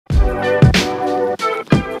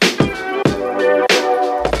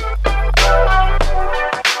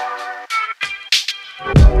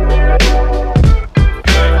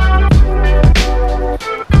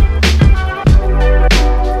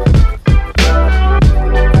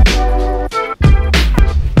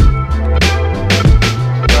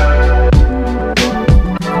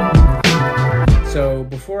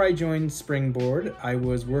joined Springboard, I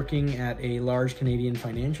was working at a large Canadian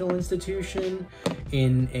financial institution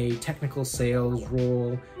in a technical sales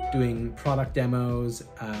role, doing product demos,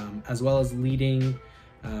 as well as leading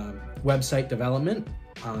website development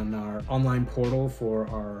on our online portal for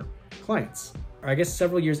our clients. I guess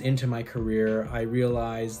several years into my career, I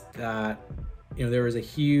realized that there was a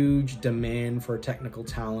huge demand for technical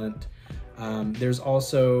talent. There's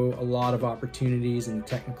also a lot of opportunities in the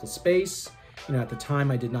technical space. At the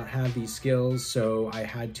time I did not have these skills, so I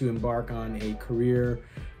had to embark on a career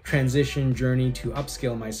transition journey to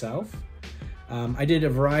upskill myself. I did a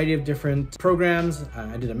variety of different programs.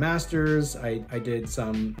 I did a master's, I did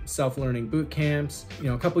some self-learning boot camps.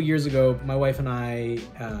 A couple years ago, my wife and I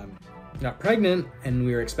got pregnant and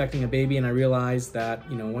we were expecting a baby, and I realized that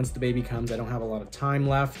once the baby comes, I don't have a lot of time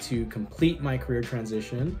left to complete my career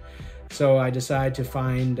transition. So I decided to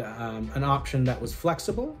find an option that was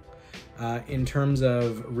flexible in terms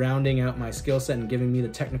of rounding out my skill set and giving me the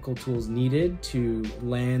technical tools needed to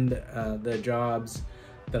land the jobs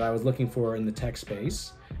that I was looking for in the tech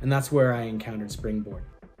space. And that's where I encountered Springboard.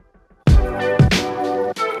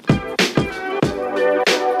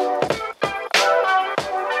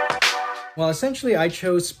 Well, essentially, I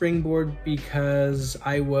chose Springboard because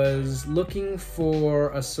I was looking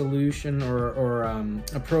for a solution or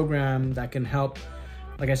a program that can help,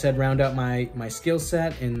 like I said, round out my skill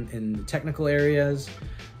set in the technical areas,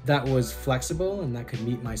 that was flexible and that could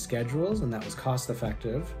meet my schedules and that was cost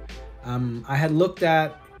effective. I had looked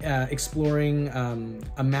at exploring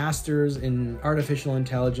a master's in artificial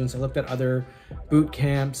intelligence. I looked at other boot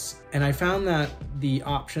camps, and I found that the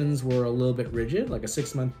options were a little bit rigid, like a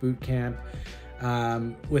 6-month boot camp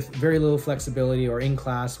with very little flexibility, or in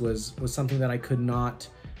class was something that I could not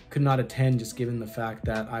attend, just given the fact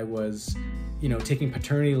that I was taking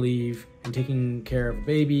paternity leave and taking care of a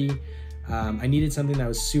baby. I needed something that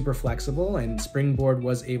was super flexible, and Springboard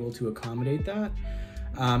was able to accommodate that.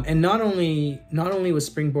 And not only was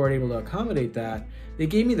Springboard able to accommodate that, they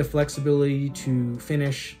gave me the flexibility to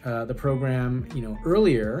finish the program,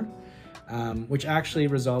 earlier, which actually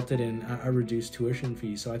resulted in a reduced tuition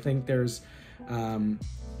fee. So I think there's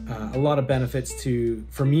a lot of benefits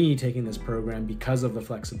for me taking this program because of the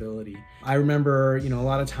flexibility. I remember, a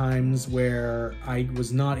lot of times where I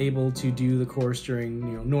was not able to do the course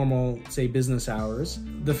during, normal, say, business hours.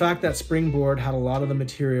 The fact that Springboard had a lot of the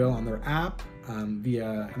material on their app,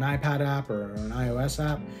 via an iPad app or an iOS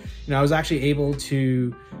app, I was actually able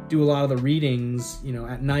to do a lot of the readings,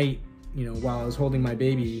 at night, while I was holding my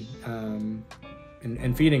baby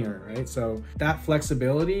and feeding her, right? So that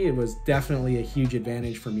flexibility, it was definitely a huge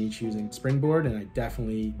advantage for me choosing Springboard, and I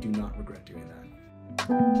definitely do not regret doing that.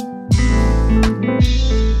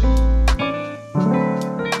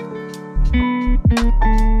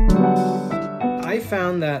 I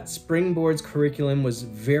found that Springboard's curriculum was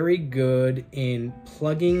very good in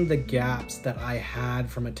plugging the gaps that I had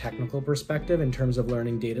from a technical perspective in terms of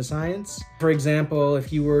learning data science. For example,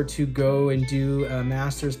 if you were to go and do a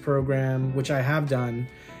master's program, which I have done,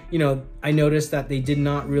 I noticed that they did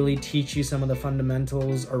not really teach you some of the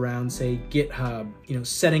fundamentals around, say, GitHub,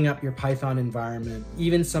 setting up your Python environment.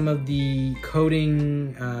 Even some of the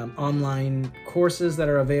coding online courses that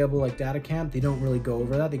are available, like DataCamp, they don't really go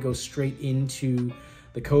over that. They go straight into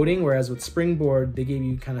the coding, whereas with Springboard, they gave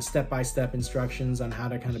you kind of step-by-step instructions on how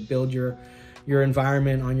to kind of build your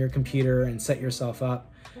environment on your computer and set yourself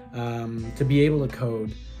up to be able to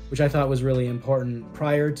code, which I thought was really important.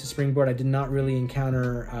 Prior to Springboard, I did not really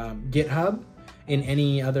encounter GitHub in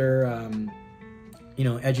any other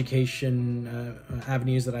education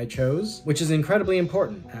avenues that I chose, which is incredibly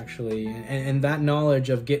important, actually. And that knowledge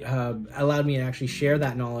of GitHub allowed me to actually share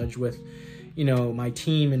that knowledge with my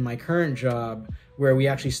team in my current job, where we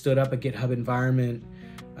actually stood up a GitHub environment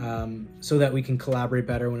so that we can collaborate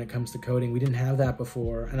better when it comes to coding. We didn't have that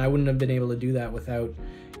before, and I wouldn't have been able to do that without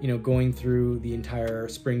going through the entire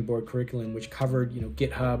Springboard curriculum, which covered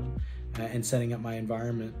GitHub and setting up my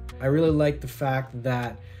environment. I really like the fact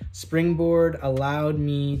that Springboard allowed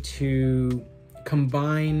me to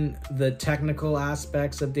combine the technical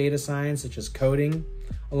aspects of data science, such as coding,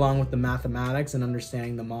 along with the mathematics and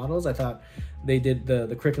understanding the models. I thought they did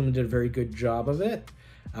the curriculum did a very good job of it.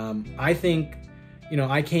 I think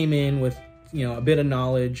I came in with a bit of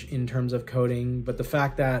knowledge in terms of coding, but the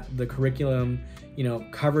fact that the curriculum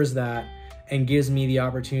covers that and gives me the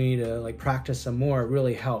opportunity to practice some more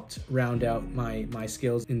really helped round out my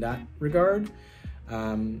skills in that regard.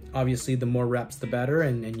 Obviously, the more reps, the better,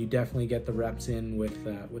 and you definitely get the reps in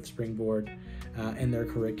with Springboard and their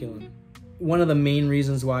curriculum. one of the main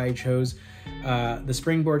reasons why I chose the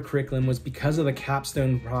Springboard curriculum was because of the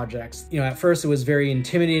capstone projects. At first it was very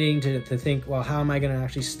intimidating to think, well, how am I going to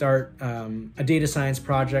actually start a data science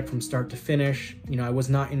project from start to finish? I was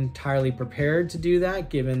not entirely prepared to do that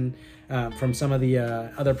given from some of the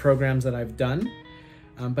other programs that I've done.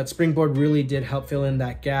 But Springboard really did help fill in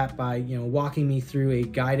that gap by walking me through a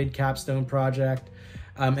guided capstone project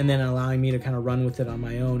and then allowing me to kind of run with it on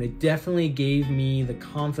my own. It definitely gave me the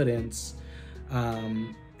confidence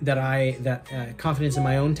confidence in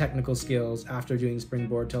my own technical skills after doing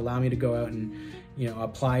Springboard to allow me to go out and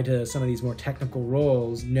apply to some of these more technical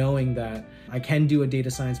roles, knowing that I can do a data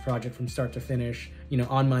science project from start to finish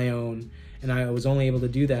on my own. And I was only able to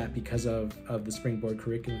do that because of the Springboard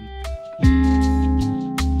curriculum.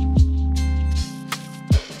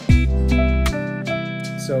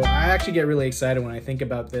 So I actually get really excited when I think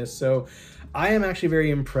about this. So I am actually very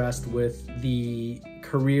impressed with the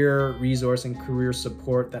career resource and career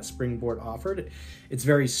support that Springboard offered. It's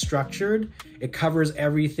very structured. It covers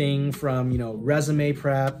everything from, resume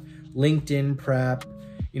prep, LinkedIn prep,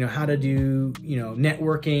 how to do,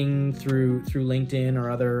 networking through LinkedIn or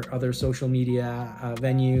other social media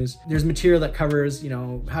venues. There's material that covers,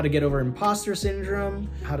 how to get over imposter syndrome,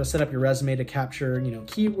 how to set up your resume to capture,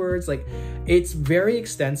 keywords. Like, it's very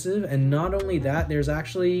extensive. And not only that, there's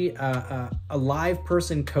actually a live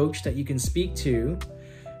person coach that you can speak to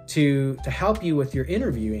help you with your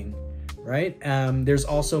interviewing, right? There's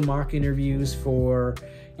also mock interviews for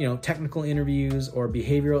technical interviews or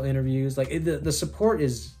behavioral interviews. Like, the support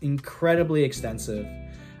is incredibly extensive,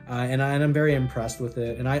 and I'm very impressed with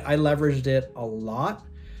it. And I leveraged it a lot.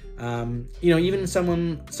 Even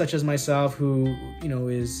someone such as myself who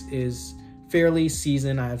is fairly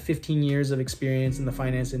seasoned. I have 15 years of experience in the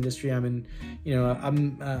finance industry. I'm in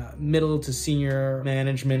I'm middle to senior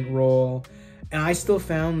management role, and I still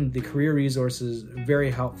found the career resources very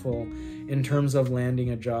helpful in terms of landing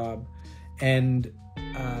a job. And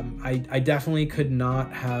I definitely could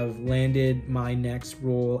not have landed my next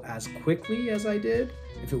role as quickly as I did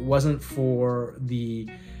if it wasn't for the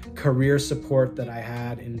career support that I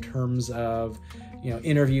had in terms of,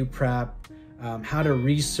 interview prep, how to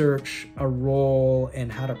research a role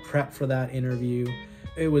and how to prep for that interview.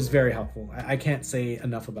 It was very helpful. I can't say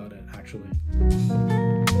enough about it, actually.